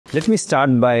Let me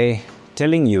start by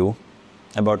telling you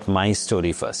about my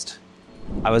story first.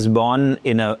 I was born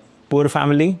in a poor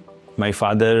family. My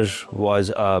father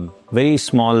was a very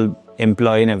small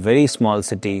employee in a very small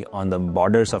city on the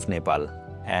borders of Nepal,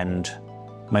 and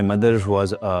my mother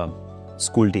was a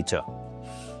school teacher.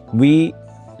 We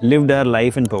lived our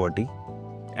life in poverty,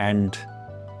 and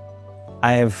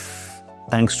I have,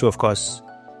 thanks to, of course,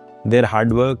 their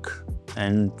hard work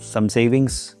and some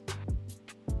savings,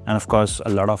 and of course, a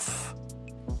lot of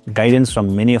guidance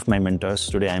from many of my mentors,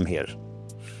 today I am here.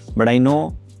 But I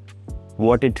know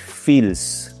what it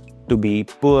feels to be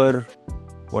poor,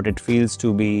 what it feels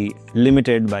to be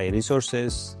limited by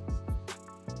resources,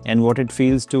 and what it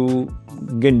feels to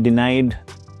get denied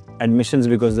admissions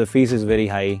because the fees is very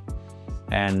high.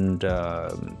 And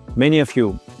many of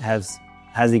you has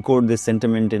echoed this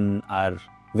sentiment in our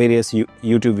various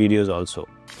YouTube videos also.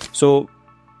 So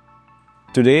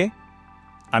today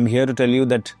I'm here to tell you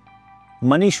that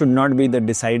money should not be the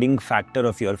deciding factor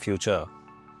of your future.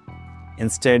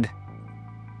 Instead,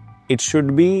 it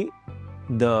should be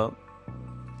the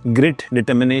grit,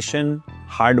 determination,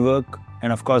 hard work,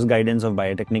 and of course guidance of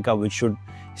Biotecnika which should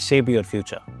shape your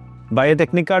future.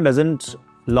 Biotecnika doesn't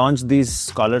launch these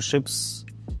scholarships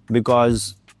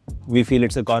because we feel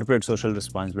it's a corporate social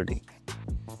responsibility.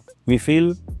 We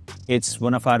feel it's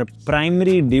one of our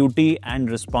primary duty and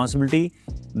responsibility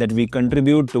that we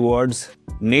contribute towards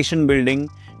nation building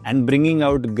and bringing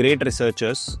out great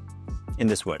researchers in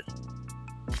this world.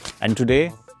 And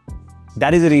today,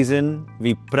 that is the reason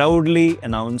we proudly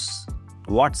announce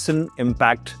Watson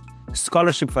Impact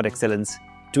Scholarship for Excellence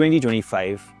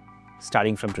 2025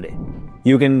 starting from today.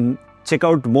 You can check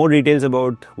out more details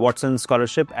about Watson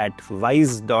Scholarship at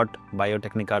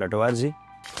wise.biotechnica.org,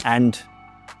 and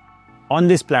on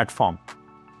this platform,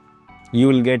 you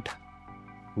will get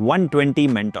 120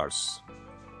 mentors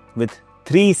with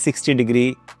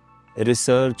 360-degree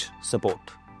research support.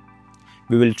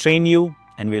 We will train you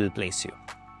and we will place you.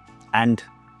 And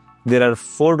there are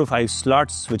 4 to 5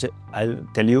 slots which I'll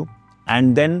tell you,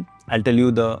 and then I'll tell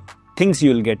you the things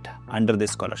you will get under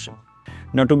this scholarship.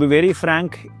 Now, to be very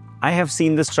frank, I have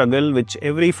seen the struggle which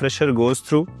every fresher goes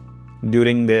through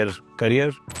during their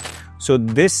career. So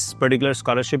this particular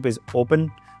scholarship is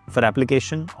open for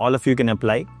application. All of you can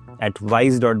apply at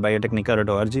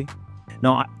wise.biotechnica.org.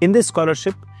 Now, in this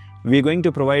scholarship, we're going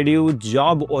to provide you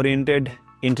job-oriented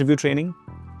interview training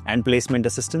and placement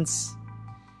assistance.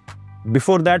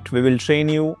 Before that, we will train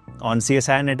you on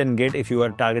CSIR NET and GATE if you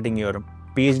are targeting your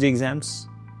PhD exams.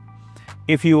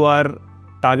 If you are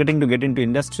targeting to get into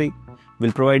industry,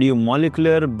 we'll provide you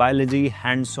molecular biology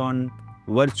hands-on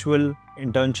virtual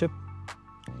internship.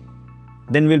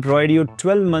 Then we'll provide you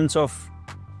 12 months of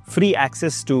free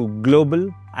access to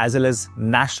global as well as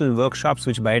national workshops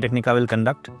which Biotecnika will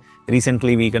conduct.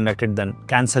 Recently, we conducted the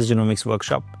cancer genomics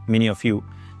workshop. Many of you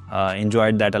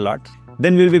enjoyed that a lot.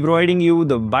 Then we'll be providing you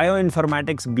the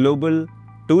Bioinformatics Global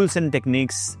Tools and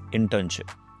Techniques internship.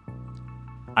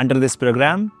 Under this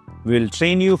program, we will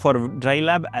train you for dry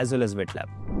lab as well as wet lab.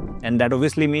 And that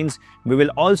obviously means we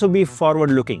will also be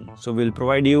forward-looking. So we'll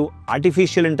provide you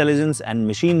artificial intelligence and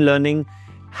machine learning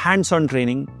hands-on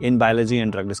training in biology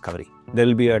and drug discovery. There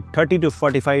will be a 30 to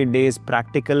 45 days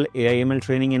practical AI/ML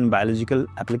training in biological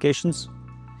applications.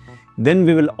 Then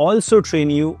we will also train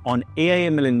you on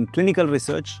AI/ML in clinical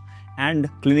research, and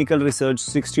clinical research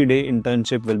 60-day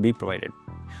internship will be provided.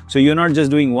 So you're not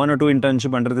just doing 1 or 2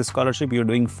 internships under this scholarship, you're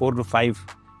doing 4 to 5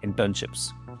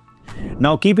 internships.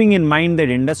 Now, keeping in mind that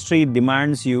industry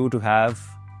demands you to have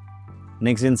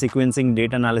next-gen sequencing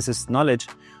data analysis knowledge,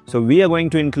 so we are going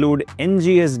to include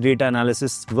NGS data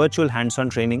analysis virtual hands-on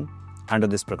training under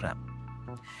this program.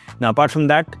 Now, apart from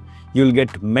that, you'll get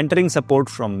mentoring support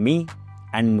from me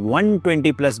and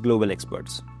 120 plus global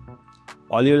experts.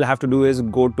 All you'll have to do is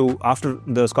go to, after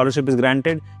the scholarship is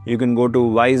granted, you can go to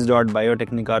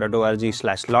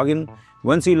wise.biotechnica.org/login.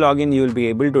 Once you log in, you will be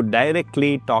able to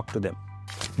directly talk to them.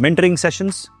 Mentoring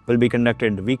sessions will be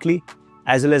conducted weekly,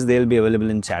 as well as they'll be available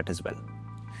in chat as well.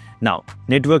 Now,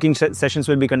 networking sessions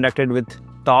will be conducted with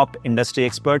top industry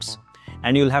experts,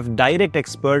 and you'll have direct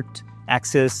expert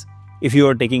access if you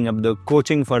are taking up the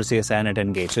coaching for CSIR NET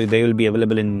and GATE. So they will be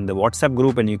available in the WhatsApp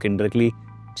group and you can directly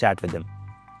chat with them.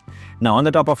 Now, on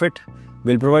the top of it,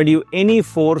 we'll provide you any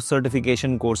 4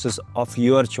 certification courses of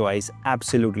your choice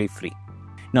absolutely free.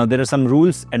 Now, there are some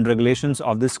rules and regulations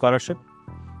of this scholarship.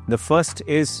 The first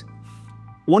is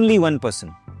only one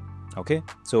person. Okay,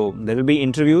 so there will be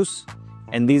interviews,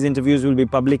 and these interviews will be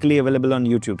publicly available on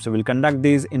YouTube. So we'll conduct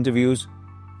these interviews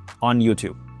on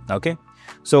YouTube. Okay,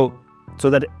 so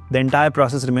that the entire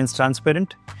process remains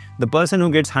transparent. The person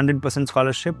who gets 100%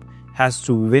 scholarship has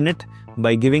to win it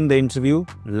by giving the interview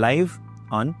live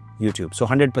on YouTube. So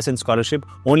 100% scholarship,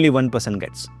 only one person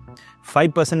gets.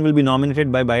 5% will be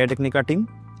nominated by Biotechnika team.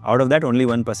 Out of that, only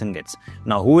one person gets.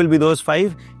 Now, who will be those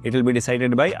 5? It will be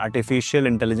decided by artificial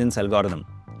intelligence algorithm.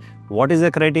 What is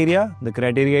the criteria? The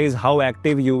criteria is how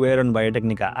active you were on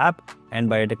Biotechnika app and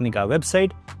Biotechnika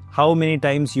website, how many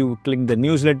times you clicked the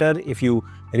newsletter if you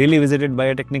really visited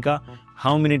Biotechnika,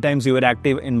 how many times you were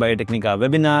active in Biotechnika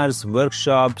webinars,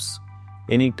 workshops,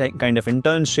 any kind of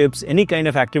internships, any kind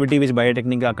of activity which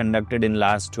Biotechnika conducted in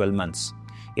last 12 months.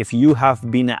 If you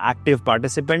have been an active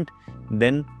participant,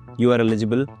 then you are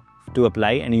eligible to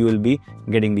apply and you will be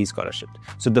getting these scholarships.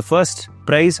 So the first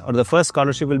prize or the first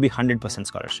scholarship will be 100%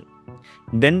 scholarship.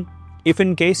 Then if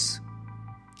in case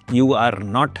you are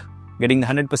not getting the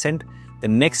 100%, the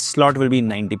next slot will be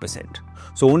 90%.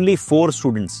 So only 4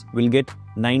 students will get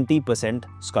 90%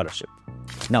 scholarship.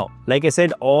 Now, like I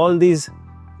said, all these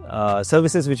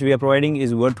services which we are providing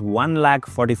is worth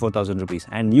 1,44,000 rupees,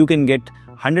 and you can get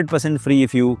 100% free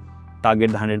if you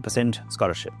target the 100%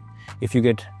 scholarship. If you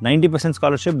get 90%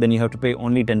 scholarship, then you have to pay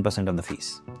only 10% of the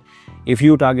fees. If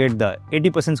you target the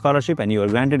 80% scholarship and you are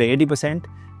granted 80%,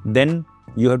 then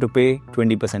you have to pay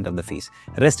 20% of the fees.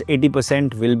 Rest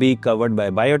 80% will be covered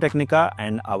by Biotechnika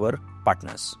and our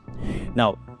partners.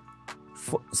 Now,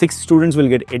 6 students will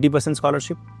get 80%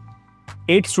 scholarship,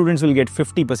 8 students will get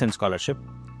 50% scholarship,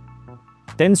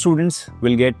 10 students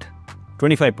will get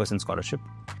 25% scholarship.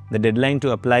 The deadline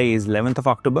to apply is 11th of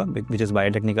October, which is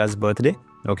Biotechnika's birthday.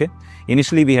 Okay.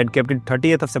 Initially, we had kept it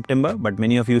 30th of September, but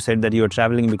many of you said that you are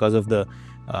traveling because of the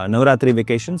Navratri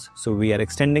vacations. So we are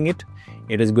extending it.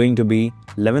 It is going to be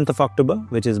 11th of October,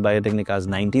 which is Biotechnika's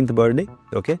 19th birthday.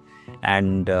 Okay.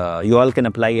 And you all can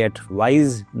apply at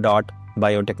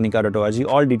wise.biotechnika.org.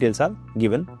 All details are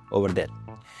given over there.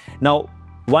 Now,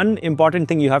 one important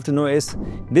thing you have to know is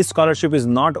this scholarship is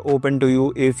not open to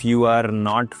you if you are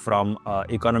not from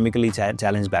economically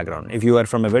challenged background. If you are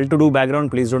from a well-to-do background,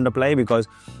 please don't apply, because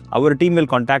our team will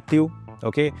contact you.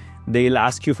 Okay, they'll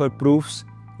ask you for proofs.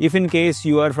 If in case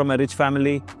you are from a rich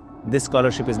family, this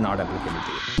scholarship is not applicable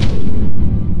to you.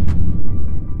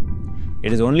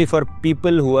 It is only for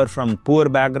people who are from poor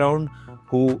background,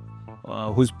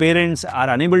 whose parents are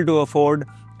unable to afford,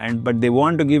 but they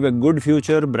want to give a good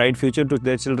future, bright future to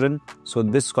their children. So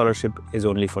this scholarship is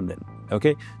only for them.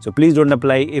 Okay, so please don't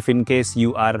apply if in case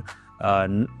you are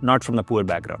not from a poor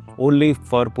background. Only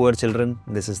for poor children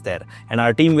this is there, and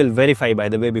our team will verify, by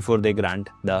the way, before they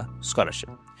grant the scholarship.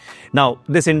 Now,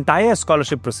 this entire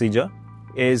scholarship procedure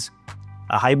is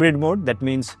a hybrid mode. That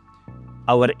means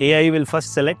our AI will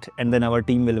first select and then our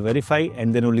team will verify,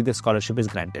 and then only the scholarship is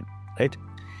granted, right?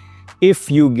 If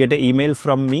you get an email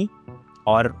from me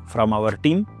or from our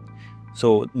team,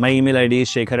 so my email ID is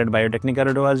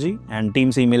shekhar@biotechnika.org, and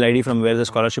team's email ID from where the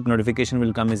scholarship notification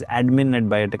will come is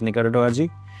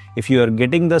admin@biotechnika.org. If you are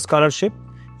getting the scholarship,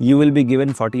 you will be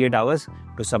given 48 hours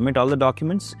to submit all the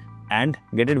documents and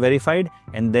get it verified,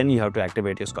 and then you have to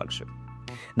activate your scholarship.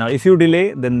 Now, if you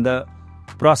delay, then the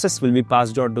process will be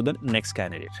passed on to the next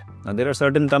candidate. Now, there are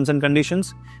certain terms and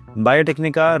conditions.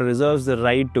 Biotechnika reserves the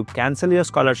right to cancel your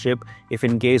scholarship if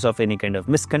in case of any kind of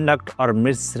misconduct or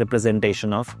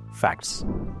misrepresentation of facts.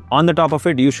 On the top of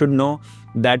it, you should know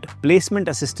that placement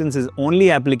assistance is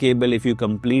only applicable if you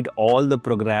complete all the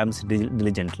programs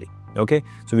diligently. Okay,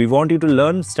 so we want you to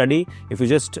learn, study. If you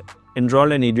just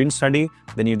enroll and you didn't study,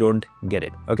 then you don't get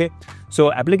it. Okay,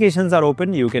 so applications are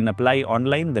open. You can apply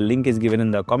online. The link is given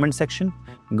in the comment section.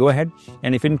 Go ahead,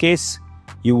 and if in case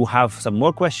you have some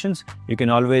more questions, you can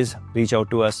always reach out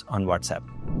to us on WhatsApp.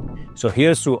 So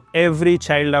here's to every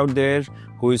child out there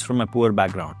who is from a poor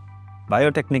background.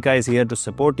 Biotechnika is here to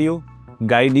support you,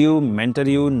 guide you, mentor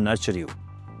you, nurture you.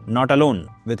 Not alone,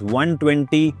 with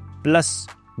 120 plus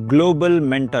global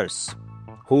mentors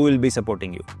who will be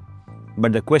supporting you.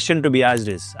 But the question to be asked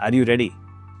is, are you ready?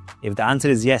 If the answer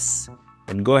is yes,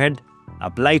 then go ahead,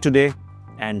 apply today,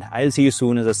 and I'll see you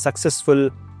soon as a successful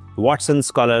Watson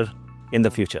Scholar in the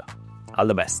future. All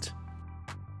the best.